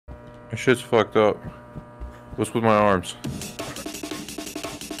My shit's fucked up. What's with my arms?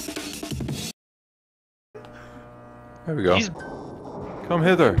 There we go. Come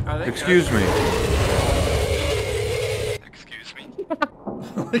hither. Excuse me. Excuse me?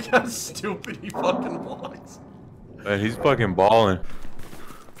 Look how stupid he fucking walks. Man, he's fucking balling.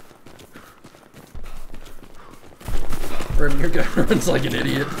 Brim, your guy runs like an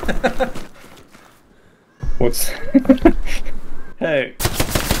idiot. What's... Hey.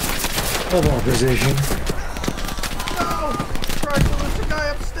 Hold on, position. No! Try to lift the guy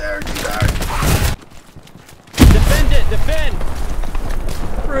upstairs, you guys! Defend it! Defend!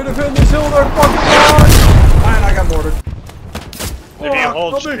 We're gonna defend this hill with our fucking lives! And I got mortared. Maybe a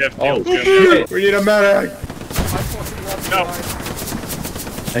whole shift. Oh, shit. We need a medic! No.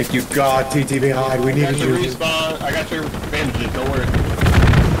 Thank you, God, TTV hide. We needed you. Respawn. I got your bandages. Don't worry.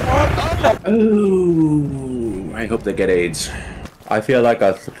 Ooh, I hope they get AIDS. I feel like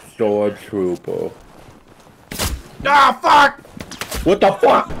a stormtrooper. Ah, fuck! What the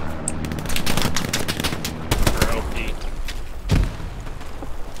fuck?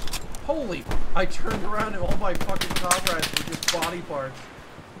 Holy, I turned around and all my fucking comrades were just body parts.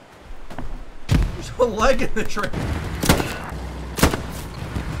 There's a leg in the train.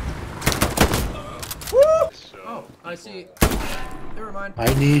 Woo! Oh, I see. Never mind.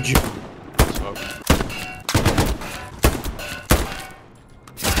 I need you.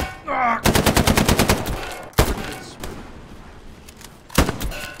 Ah!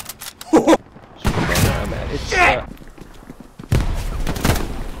 Shit!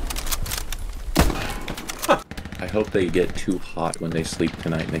 I hope they get too hot when they sleep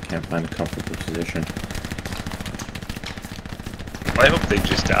tonight and they can't find a comfortable position. I hope they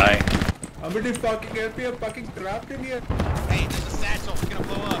just die. I'm gonna fucking get me a fucking trapped in here. Hey, there's a satchel. It's gonna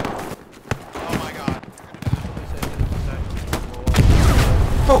blow up. Oh my god.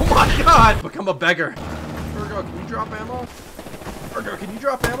 Oh my god! Become a beggar. Virgo, can you drop ammo? Virgo, can you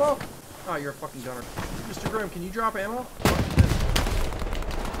drop ammo? Oh, you're a fucking gunner. Mr. Grimm, can you drop ammo?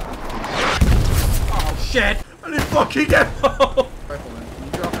 Oh shit! I didn't fucking ammo! Rifleman, can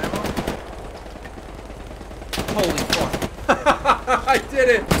you drop ammo? Holy fuck. I did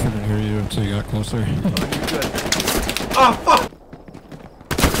it! I couldn't hear you until you got closer. Oh, you're good. Oh fuck!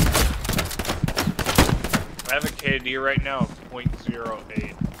 I have a KD right now of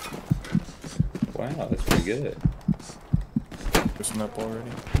 0.08. Wow, that's pretty good. Pushing up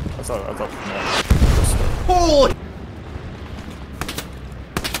already. I thought no. Holy!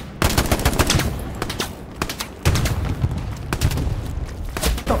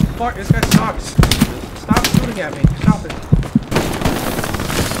 What the fuck? This guy sucks. Stop shooting at me. Stop it.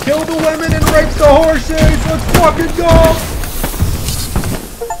 Kill the women and rape the horses! Let's fucking go!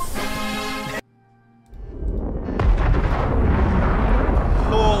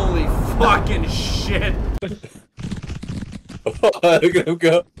 Holy fucking shit! Look at him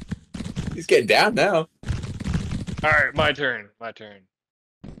go. He's getting down now. Alright, my turn. My turn.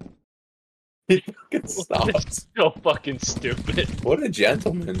 He fucking stops. It's so fucking stupid. What a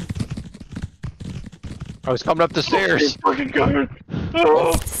gentleman. I was coming up the stairs. Fucking good.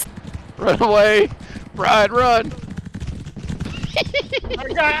 Run away. Brian, run.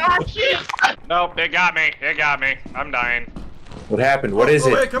 Nope, it got me. It got me. I'm dying. What happened? What is Oh,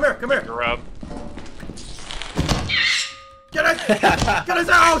 it? wait, come here, come here. Grub. Get it! Get us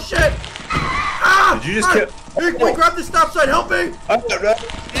out! Oh shit! Ah! Did you just kill? Hey, wait, grab the stop sign, help me! I don't know.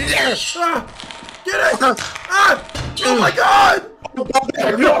 Ah! Get it! Ah! Oh my god!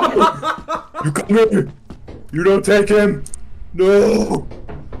 You come here! You don't take him! No!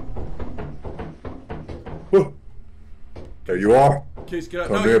 There you are. Case, get out.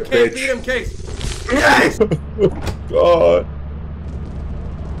 Come No, here, you can't bitch. beat him, Case! Case! God.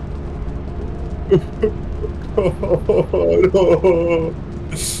 Oh, no.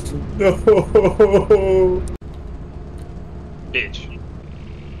 No. Bitch.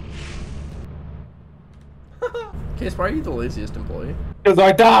 Case, why are you the laziest employee? Because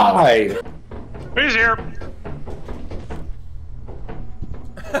I died! Who's here?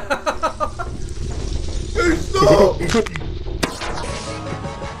 Case, no!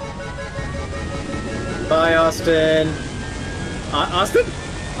 Bye, Austin. Austin?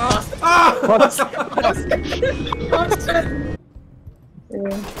 Austin? Ah! Austin!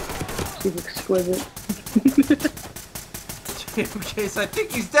 She's exquisite. Case, I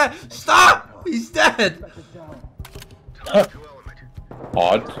think he's dead. Stop! He's dead!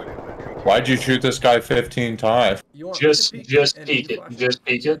 Odd. Why'd you shoot this guy 15 times? You want Just me to peek it. and you Just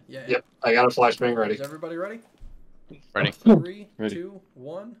peek it. Yeah. Yep. I got a flashbang ready. Is everybody ready? Ready. 3, Ready. 2,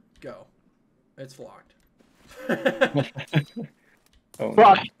 1, go. It's locked. Oh,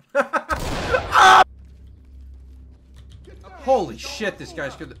 Fuck. no. Holy shit, this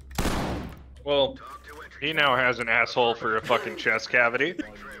guy's good. Well, he now has an asshole for a fucking chest cavity.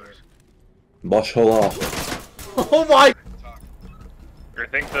 Bush hole off. Oh my! I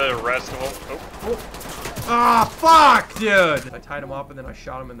think the rest will. Oh, Ah, fuck, dude! I tied him up and then I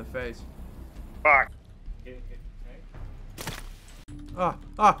shot him in the face. fuck.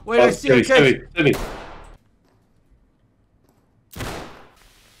 Wait, I see a case. Timmy.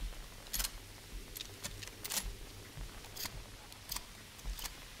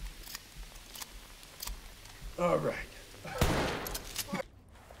 All right.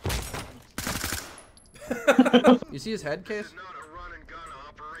 You see his head, Case?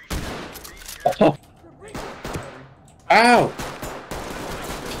 Oh. Ow!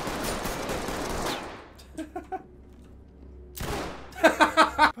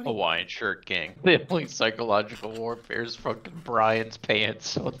 Hawaiian shirt gang. The only psychological warfare is fucking Brian's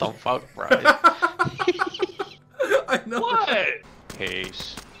pants. What the fuck, Brian? I know. What?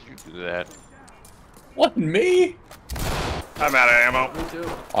 Case, you do that. What, me? I'm out of ammo. Me too.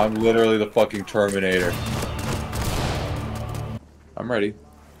 I'm literally the fucking Terminator. I'm ready.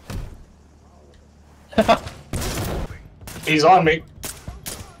 He's on me.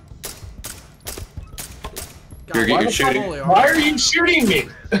 God, You're why getting the fuck shooting. only are Why we- are you shooting me?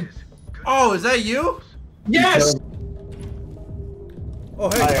 Oh, is that you? Yes! Oh,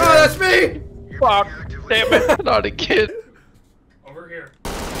 hey. Oh, that's me! Fuck! Damn it! Not again. Over here.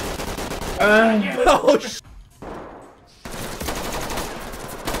 Oh, sh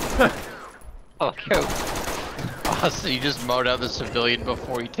Okay. Austin, you just mowed out the civilian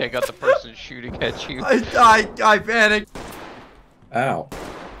before you take out the person shooting at you. I panicked. Ow.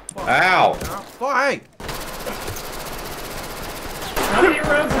 Ow! Fine. How many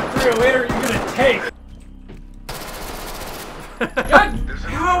rounds of 308 are you gonna take? God,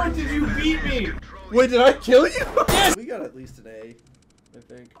 how did you beat me? Wait, did I kill you? Yes. We got at least an A, I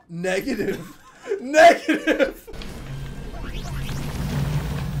think. Negative. Negative.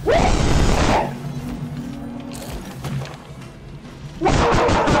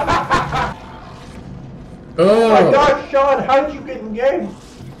 Oh my God, Sean, how did you get in game?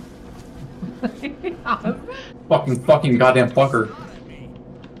 Fucking goddamn fucker.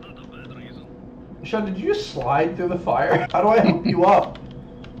 Sean, did you just slide through the fire? How do I help you up?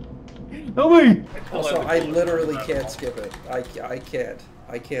 Also, I literally can't skip it. I can't.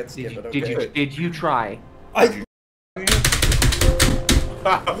 I can't skip it, okay? Did you try?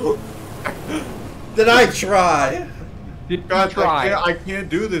 Did I try? God, I can't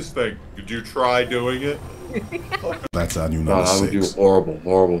do this thing. Did you try doing it? That's how you know God, it's I would do six.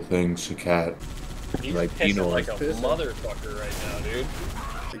 horrible things to Cat. He's Like, pissing you know, like a pissing. motherfucker right now, dude.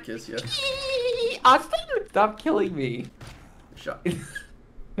 To kiss you. Austin, stop killing me. Shut.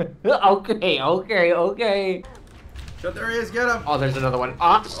 Okay. Shut, there he is, get him! Oh, there's another one.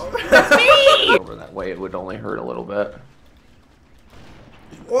 That's me! Over that way, it would only hurt a little bit.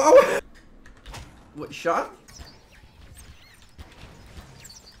 Whoa! What, shot?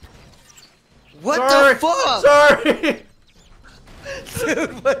 What Sorry. the fuck? Sorry!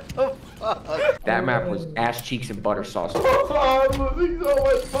 Dude, what the fuck? That map was ass cheeks and butter sauce. Oh, I'm losing so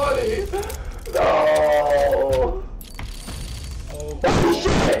much money. No.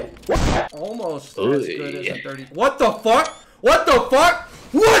 Almost as good as a 30. What the fuck? What the fuck?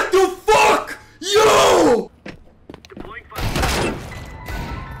 What the fuck? Yo!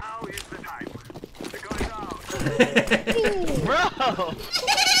 Bro!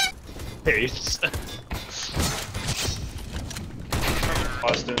 Pace.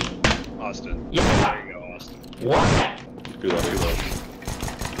 Austin. Yeah. There you go, Austin. What?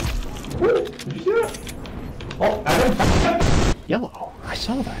 Yellow. I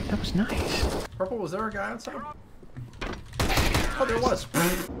saw that. That was nice. Purple, was there a guy outside? Oh, there was.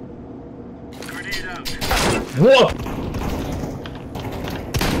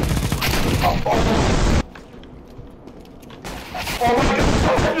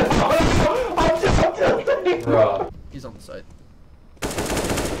 He's on the site.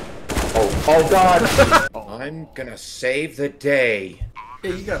 Oh God! I'm gonna save the day.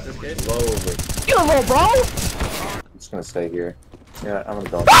 Yeah, you got this, kid. Slowly. Get a little bro! I'm just gonna stay here. Yeah, I'm gonna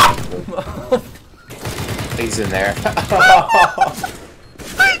go. He's in there.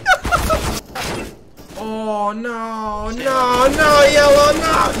 Oh no, yellow,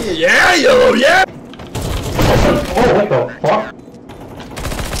 no! Yeah, yellow, yeah! Oh, what the fuck?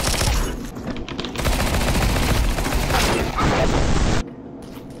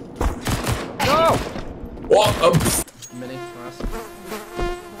 No! What? Mini, last.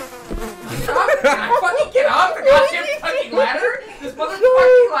 Can I fucking get off the goddamn fucking ladder? This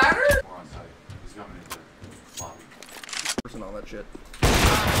motherfucking ladder? all that shit.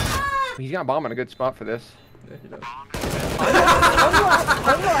 He's got a bomb in a good spot for this. Yeah, he does.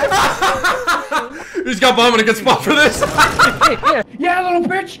 He's got bomb in a good spot for this. Yeah, little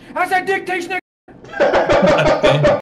bitch. How's that dick taste, nigga?